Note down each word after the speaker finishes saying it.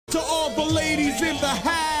To all the ladies in the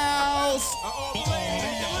house.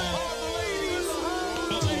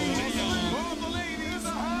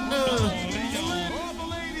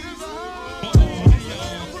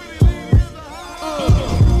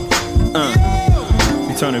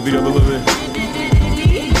 You turn the beat up a little bit.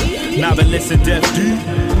 Now but listen, Def D.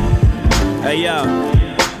 Hey yo,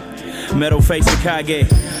 Metal Face Akage.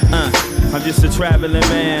 I'm just a traveling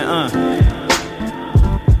man.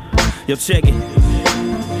 Yo, check it.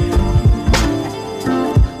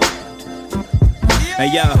 Hey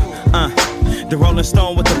yo, the Rolling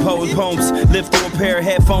Stone with the poems. Lift through a pair of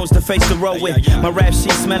headphones to face the road with. My rap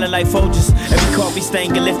sheet smelling like Folgers. Every coffee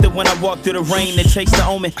stain get lifted when I walk through the rain that chase the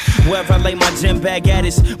omen. Wherever I lay my gym bag at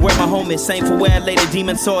is where my home is. Same for where I lay the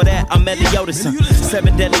demon saw that. I'm Meliodas.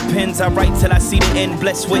 7 deadly pens I write till I see the end.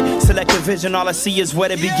 Blessed with selective vision, all I see is where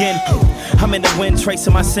to begin. I'm in the wind,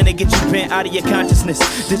 tracing my sin to get you bent out of your consciousness.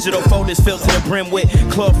 Digital folders filled to the brim with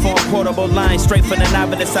chloroform portable lines straight from the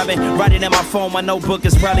novelist. I've been writing at my phone, my notebook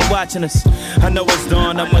is probably watching us. I know it's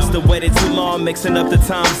dawn, I must have waited too long, mixing up the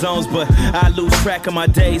time zones, but I lose track of my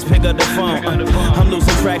days, pick up the phone. I'm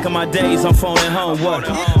losing track of my days, I'm phoning home. What?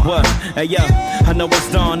 Hey yo, I know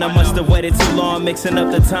it's dawn, I must have waited too long, mixing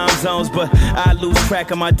up the time zones, but I lose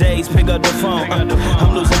track of my days, pick up the phone.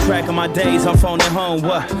 I'm losing track of my days, I'm phoning home.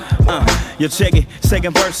 What? You check it,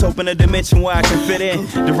 second verse, open a dimension where I can fit in.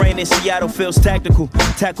 The rain in Seattle feels tactical.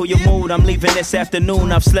 Tackle your mood, I'm leaving this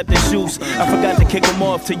afternoon. I've slept in shoes, I forgot to kick them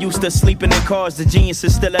off. To used to sleeping in cars, the genius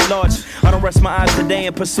is still at large. I don't rest my eyes today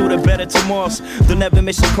in pursuit of better tomorrows. They'll never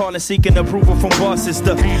miss your call and seeking approval from bosses.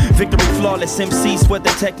 The victory flawless, MC sweat the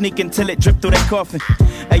technique until it dripped through their coffin.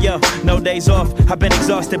 Hey yo, no days off, I've been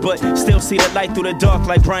exhausted, but still see the light through the dark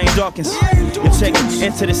like Brian Dawkins. You check it,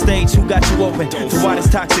 enter the stage, who got you open? To why this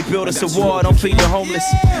toxic build us a war, don't feel you're homeless.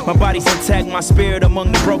 My body's intact, my spirit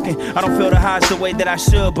among the broken. I don't feel the highs the way that I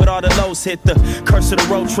should, but all the lows hit the curse of the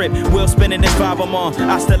road trip. Wheel spinning this vibe I'm on.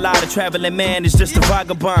 I still lie, the traveling man is just a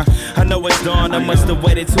vagabond. I know it's dawn, I must have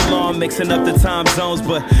waited too long, mixing up the time zones,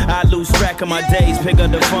 but I lose track of my days, pick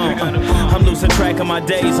up the phone. I'm losing track of my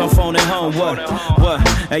days, I'm phoning home. What?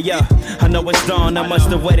 Hey yo, I know it's dawn, I must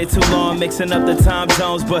have waited too long, mixing up the time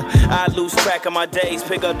zones, but I lose track of my days,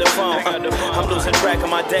 pick up the phone. I'm losing track of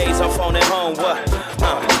my days, I'm phoning home. What?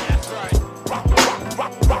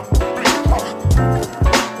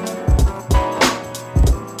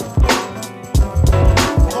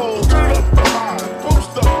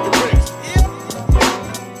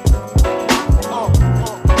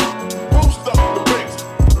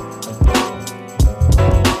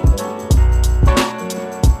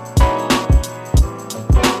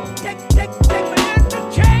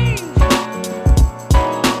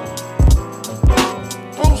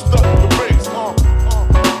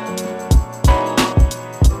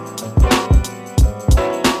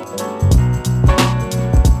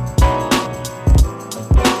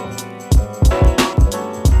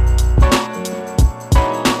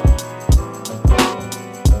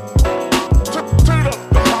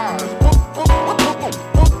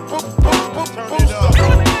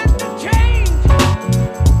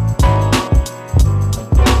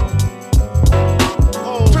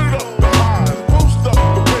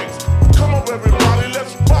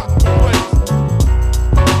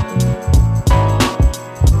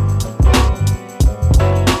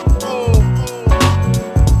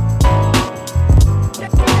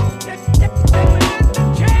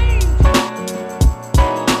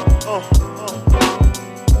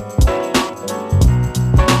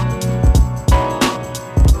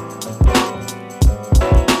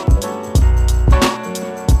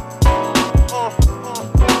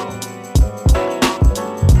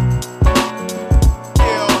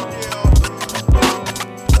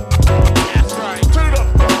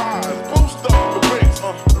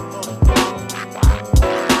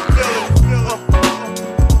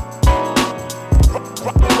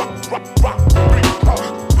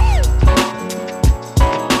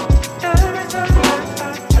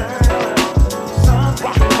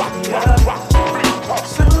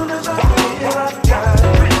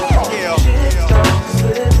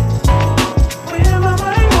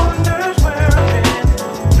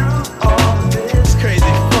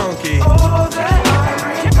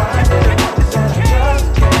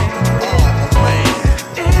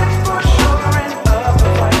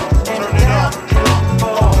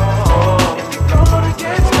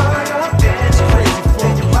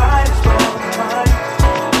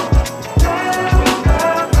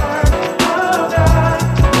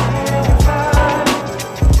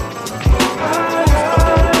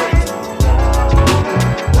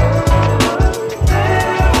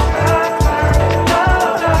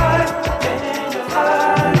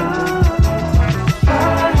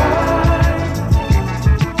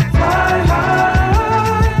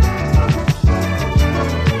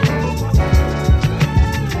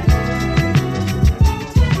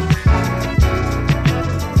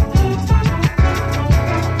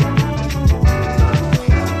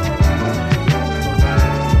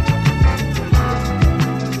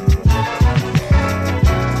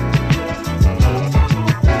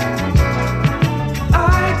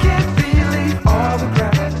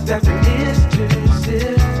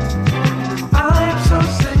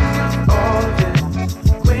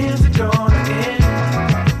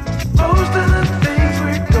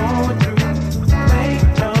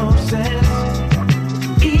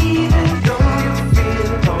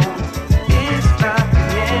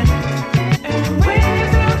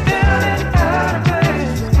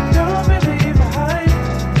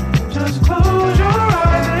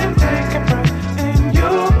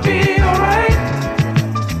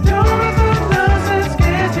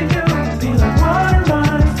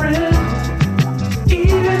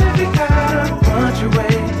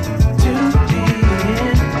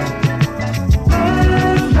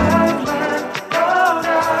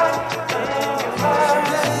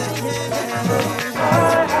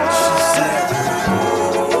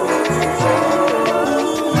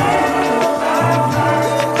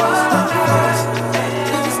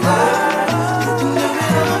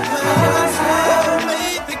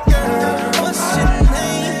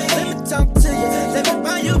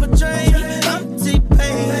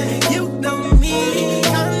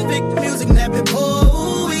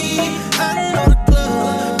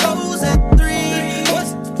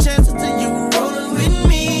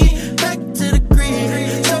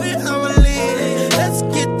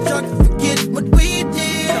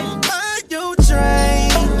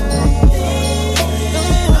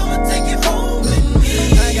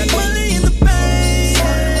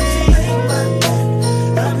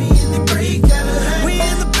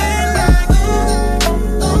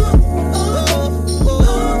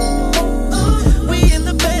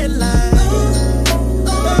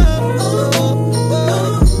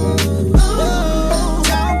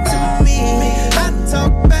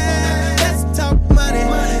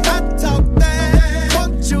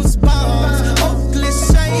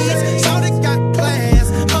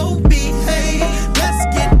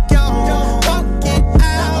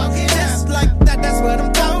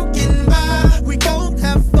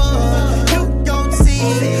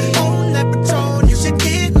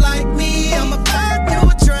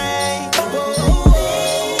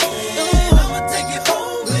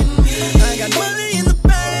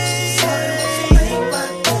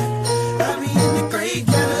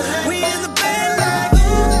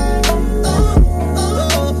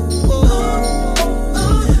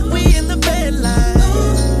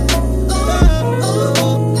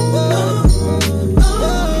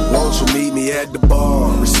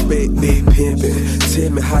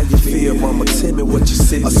 Tell me how you feel, mama, tell me what you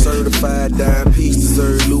said. A certified dime piece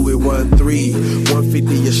deserve Louis 1-3.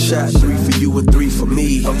 150 a shot, 3 for you and 3 for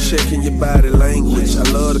me. I'm checking your body language, I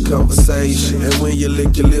love the conversation. And when you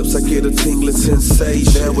lick your lips, I get a tingling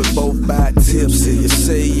sensation. Now we're both by tipsy, you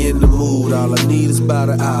say you're in the mood. All I need is about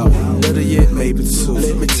an hour, better yet, maybe 2.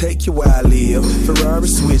 Let me take you where I live, Ferrari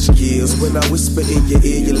switch gears. When I whisper in your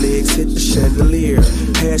ear, your legs hit the chandelier.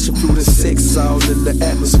 Passion, fruit, and sex all in the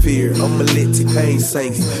atmosphere. I'ma let T-Pain sing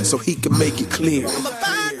it, so he can make it clear. I'ma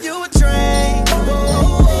buy you a drink.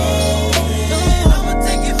 I'ma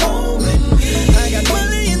take it home with me. I got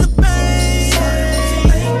money in the bank.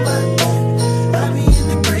 I be in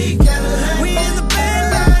the Greek Cadillac. We in the bed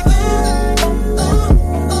like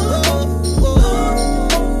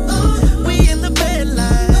we in the bed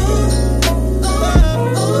like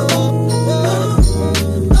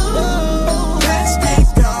let's get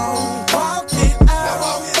gone, walk it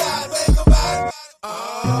out. Wake up,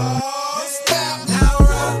 step now,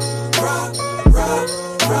 rock.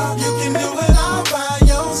 You can do it all by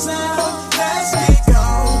yourself. Let's get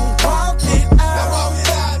gone, walk it out.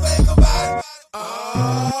 Wake up,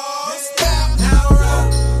 step now, rock.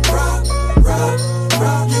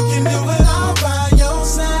 You can do it all by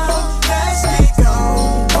yourself. Let's get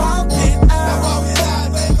gone, walk it out.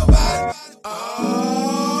 Wake up,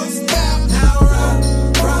 step now, rock.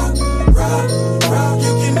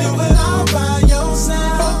 You can do it all by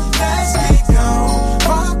yourself. Let's get gone,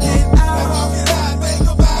 walk it out. Wake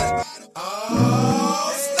up,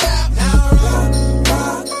 step now,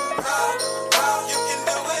 rock. You can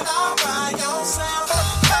do it all by yourself.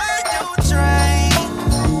 Buy you a drink.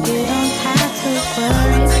 You don't have to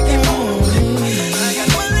worry, baby. I got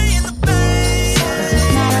money in the bank. 'Cause it's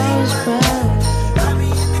not always rough. I be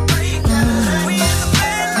in the Greek Cadillac. We in the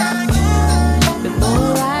bed like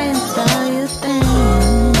Before I tell you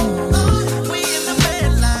things, we in the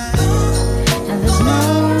bed like. and there's no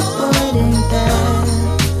avoiding that.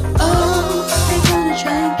 Oh, they're gonna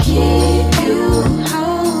try and keep you,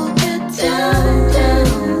 hold you down.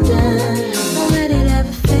 Don't let it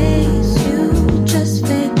ever face you, just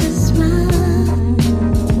fake the smile.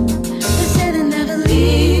 They say they'll never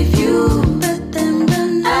leave you, but then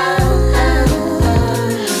run out.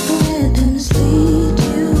 Don't let them mislead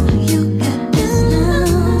you, you got this now.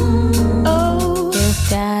 Oh, you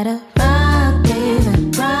gotta rock, baby,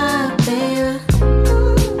 rock, baby.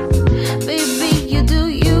 Baby, you do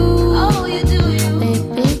you. Oh, you do you.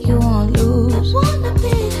 Baby, you won't lose. Wanna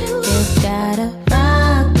be you. You gotta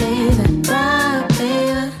rock, baby, rock,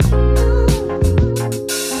 baby.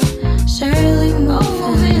 Surely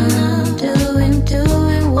moving on,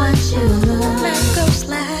 doing what you love. Let go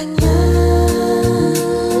slack.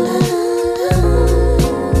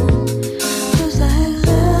 Goes like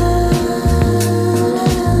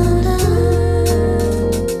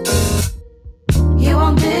you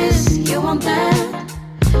want this, you want that.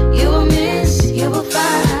 You will miss, you will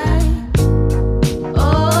find.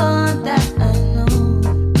 Oh, that I know.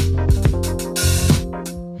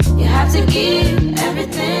 You have to give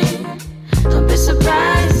everything. Don't be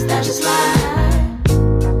surprised, that's just life.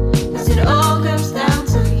 'Cause it all comes down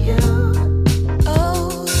to you.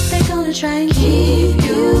 Oh, they're gonna try and keep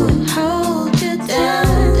you, hold you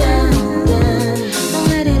down. Don't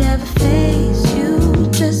let it ever face you,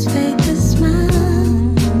 just fake the smile.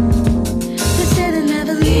 They say they'll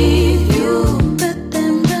never leave you, but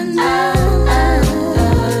then run out.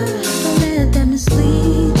 Don't let them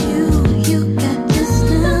mislead you, you got this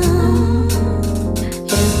now.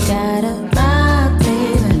 You gotta rock,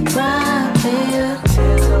 baby, rock, baby.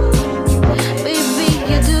 Baby,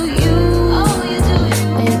 you do you. Oh, you do you.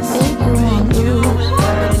 Baby, you won't lose.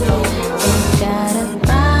 You gotta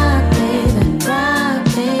rock, baby, rock,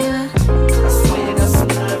 baby.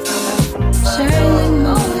 Surely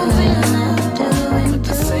moving on, doing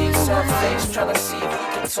Tryna see if we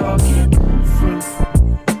can talk it through.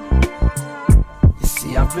 You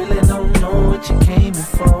see, I really don't know what you came in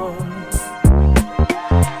for.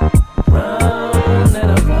 Round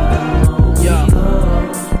and around, we go.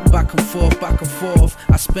 Back and forth.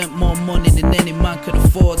 I spent more money than any man could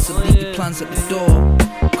afford, so leave your plans at the door.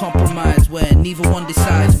 Compromise where neither one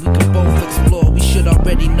decides. We can both explore. We should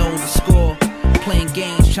already know the score. Playing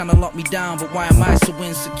games, trying to lock me down, but why am I so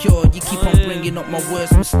insecure? You keep on bringing up my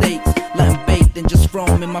worst mistakes, let 'em bake, then just throw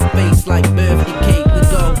 'em in my face like birthday cake. We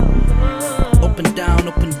go up and down,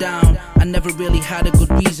 up and down. I never really had a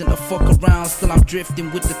good reason to fuck around. Still I'm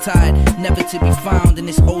drifting with the tide, never to be found in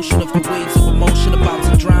this ocean of the waves of emotion about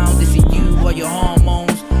to drown. Is it you or your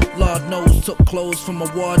hormones? Lord knows, took clothes from my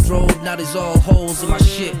wardrobe. Now there's all holes in my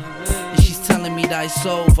shit, and she's telling me that it's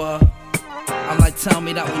over. I'm like, tell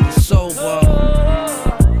me that when you're sober.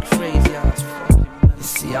 Crazy ass fucking man. You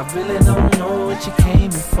see, I really don't know what you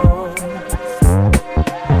came here for.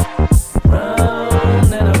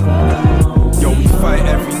 Round and around. Yo, we fight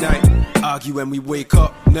every night, argue when we wake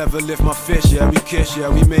up. Never lift my fist, yeah, we kiss, yeah,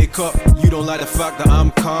 we make up. You don't like the fact that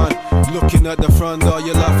I'm con. Looking at the front door,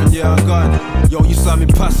 you're laughing, yeah, I'm gone. Yo, you saw me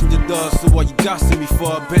passing the door, so what you gassing me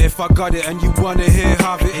for? But if I got it and you wanna hear,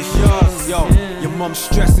 have it, it's yours. Yo, your mom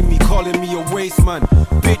stressing me, calling me a waste man.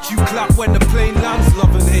 Bitch, you clap when the plane lands.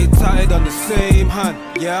 Love and hate tatted on the same hand.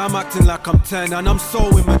 Yeah, I'm acting like I'm 10 and I'm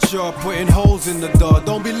so immature, putting holes in the door.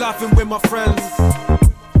 Don't be laughing with my friends.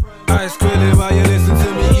 I squilling while you listen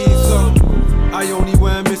to me eat some. I only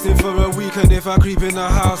went missing for a week, and if I creep in the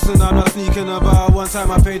house and I'm not sneaking about. One time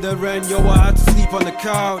I paid the rent, yo, I had to sleep on the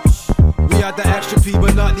couch. We had the extra P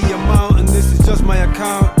but not the amount, and this is just my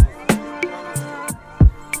account.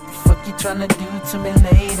 Fuck you tryna do to me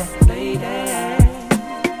later.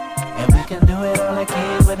 And we can do it all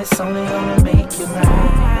again, but it's only gonna make you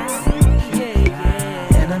right.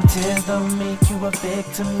 And them tears don't make you a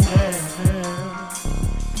victim, girl.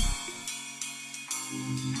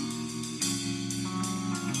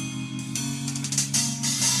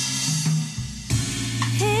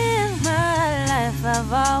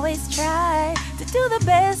 I've always tried to do the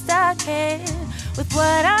best I can with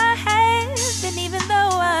what I have, and even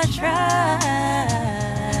though I try,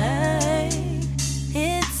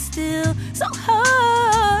 it's still so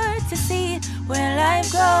hard to see where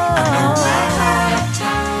life goes. I know my heart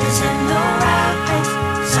is in the right place.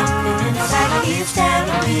 Something inside keeps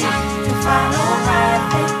telling me to follow my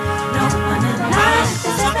faith. No one in life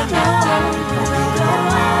is ever known who will go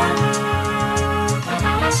on.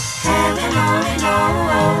 Heaven only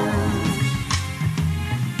knows.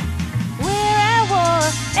 We're at war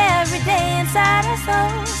every day inside our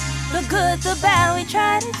souls. The good, the bad, we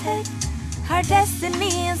try to take our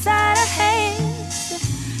destiny inside our hands,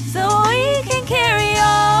 so we can carry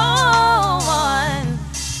on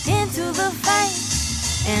into the fight.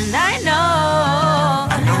 And I know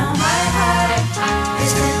my heart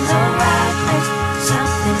is in the right place.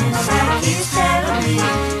 Something inside keeps telling me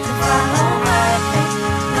to follow my faith.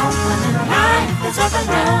 No one in life is ever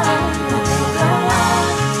known who will go on.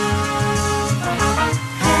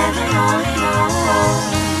 Heaven only knows.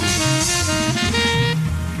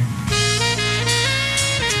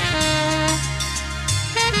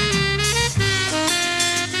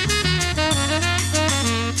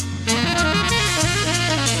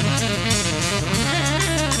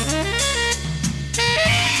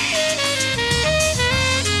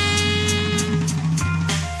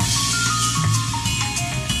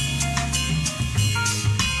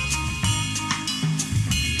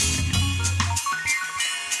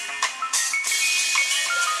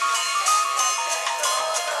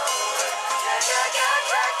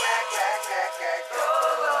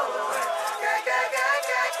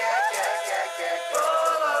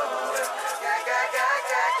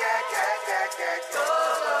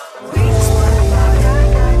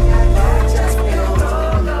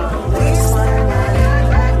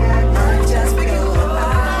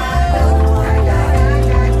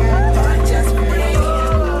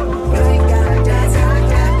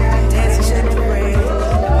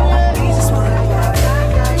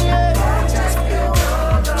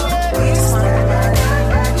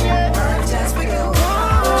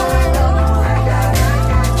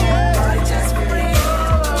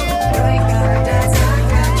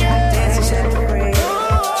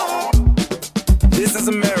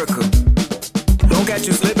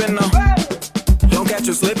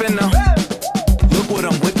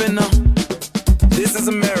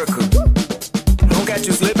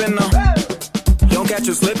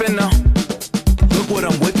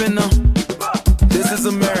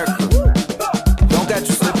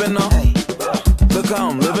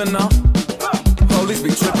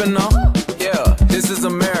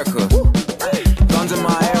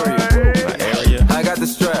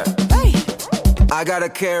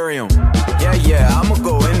 Carry 'em. Yeah, I'ma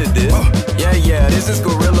go into this. Yeah, this is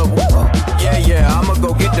gorilla. Yeah, I'ma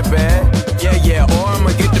go get the bag. Yeah, or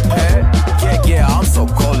I'ma get the pad. Yeah, I'm so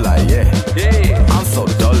cold like yeah. I'm so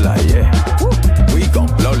dull like yeah. We gon'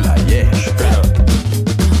 blow like yeah.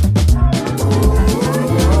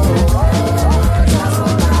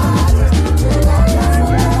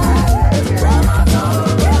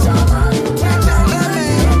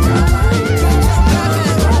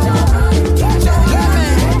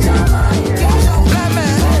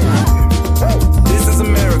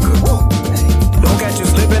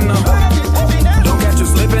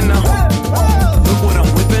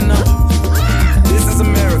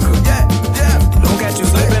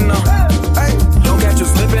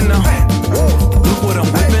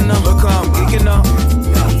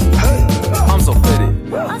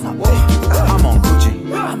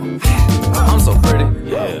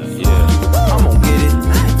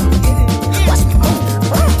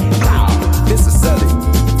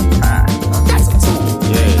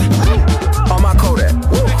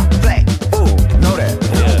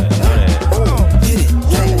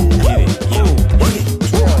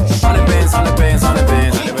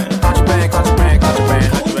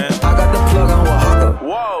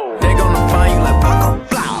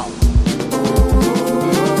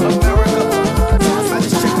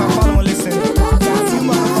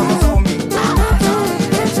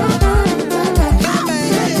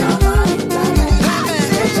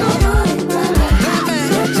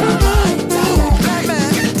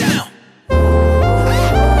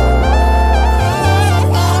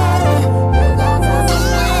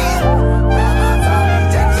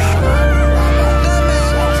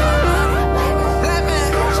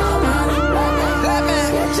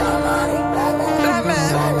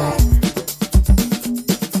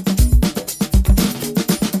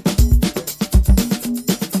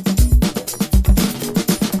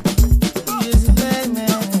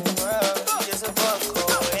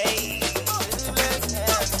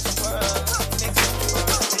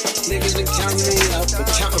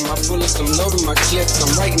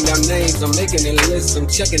 I'm writing down names, I'm making a list. I'm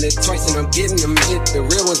checking it twice and I'm getting them hit. The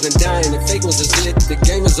real ones been dying, the fake ones is lit. The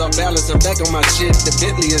game is off balance, I'm back on my shit. The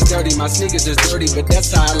Bentley is dirty, my sneakers is dirty, but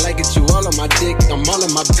that's how I like it. You all on my dick, I'm all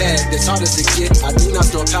in my bag. It's hardest to get. I do not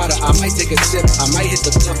store powder, I might take a sip. I might hit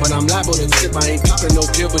the blunt, but I'm liable to trip. I ain't popping no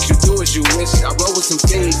pill, but you do as you wish. I roll with some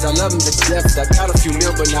fiends, I love them to death. I got a few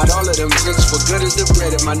mil, but not all of them rich. What good is the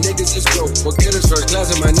bread if my niggas is broke? What good is first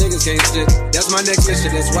class if my niggas can't sit? That's my next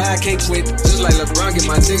mission, that's why I can't quit. Just like LeBron, get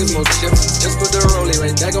my niggas more chips. Just put the rollie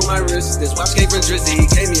right back on my wrist. This watch came from Drizzy, he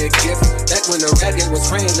gave me a gift. Back when the rap game was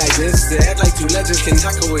praying like this. To act like two legends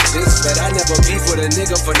cannot coexist. But I never beef with a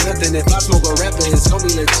nigga for nothing. If I smoke a rapper, it's gon'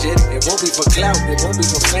 be legit. It won't be for clout, it won't be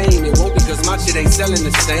for fame. It won't be cause my shit ain't selling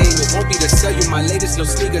the same. It won't be to sell you my latest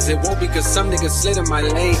little sneakers. It won't be cause some niggas slid in my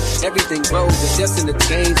lane. Everything grows, it's destined to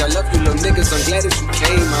change. I love you little niggas, I'm glad that you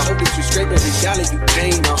came. I hope that you scrape every dollar you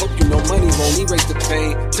came. I hope you know money won't erase the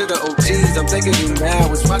pain. To the OGs, I'm thanking you now.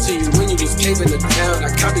 Was watching you when you was caving the town.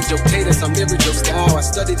 I copied your cadence, I mirrored your style. I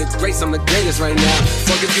studied the grace, I'm the greatest right now.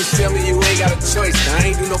 Fuck if you feel me, you ain't got a choice.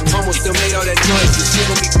 I ain't do no promo, still made all that noise. This shit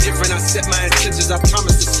gon' be different, I set my intentions. I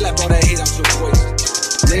promise to slap all that hate out your voice.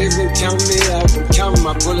 Niggas been counting me out, I'm counting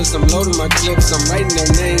my bullets, I'm loading my clips, I'm writing their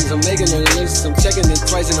names, I'm making a list, I'm checking it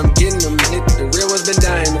twice and I'm getting them hit. The real ones been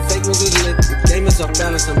dying, the fake ones is lit. The game is off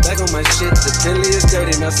balance, I'm back on my shit. The Bentley is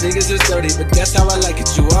dirty, my sneakers is dirty, but that's how I like it,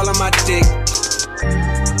 you all on my dick.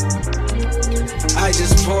 I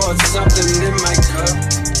just poured something in my cup.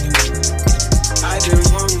 I just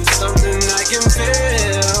want something I can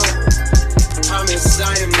feel. Promise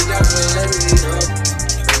I am never letting up.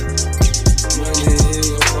 Money in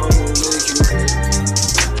your palm will make you hurt.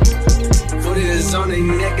 Put it on their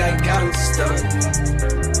neck, I got them stuck.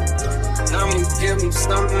 I'ma give them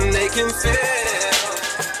something they can feel.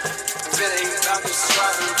 If it ain't about to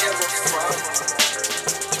strive and give a fuck.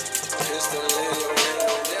 Just a little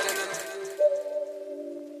bit.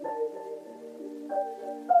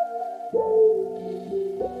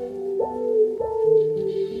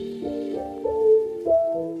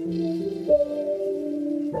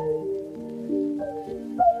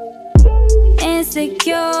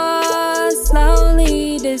 Insecure,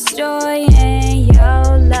 slowly destroying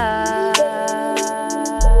your love.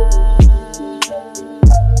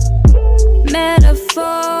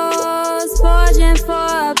 Metaphors, forging for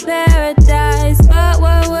a paradise. But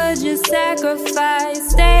what would you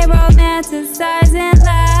sacrifice? Stay romanticizing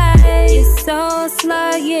life. You're so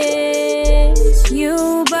sluggish, you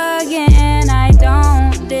bugging. I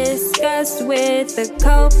don't discuss with the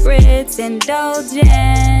culprits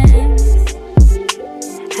indulgence.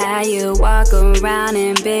 How you walk around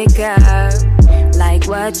and bicker, like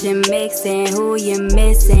what you're mixing, who you're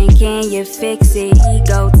missing, can you fix it?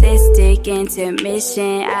 Egotistic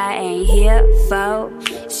intermission, I ain't here for.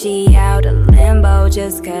 She out of limbo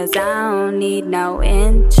just cause I don't need no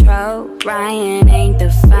intro. Ryan ain't the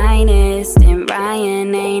finest, and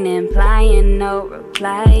Ryan ain't implying no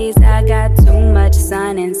replies. I got too much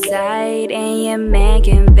sun inside, and your man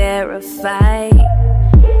can verify.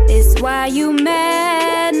 It's why you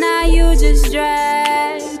mad, now you just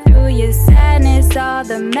drag through your sadness. All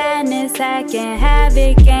the madness, hacking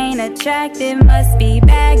havoc ain't attractive. Must be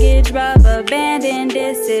baggage, rubber banding,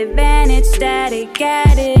 disadvantage, static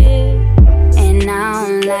at it. And I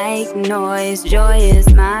don't like noise, joy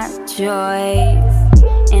is my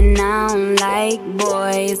choice. And I don't like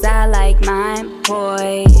boys, I like my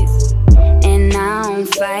boys. And I don't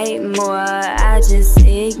fight more, I just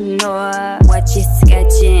ignore what you're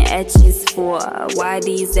sketching etches for. Why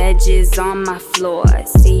these edges on my floor?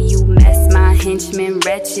 See you mess my henchmen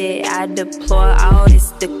wretched, I deplore all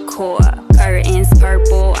this decor. Curtains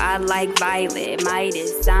purple, I like violet.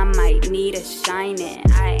 Midas, I might need a shining.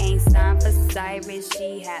 I ain't signed for Cyrus,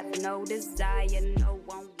 she have no desire, no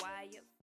one.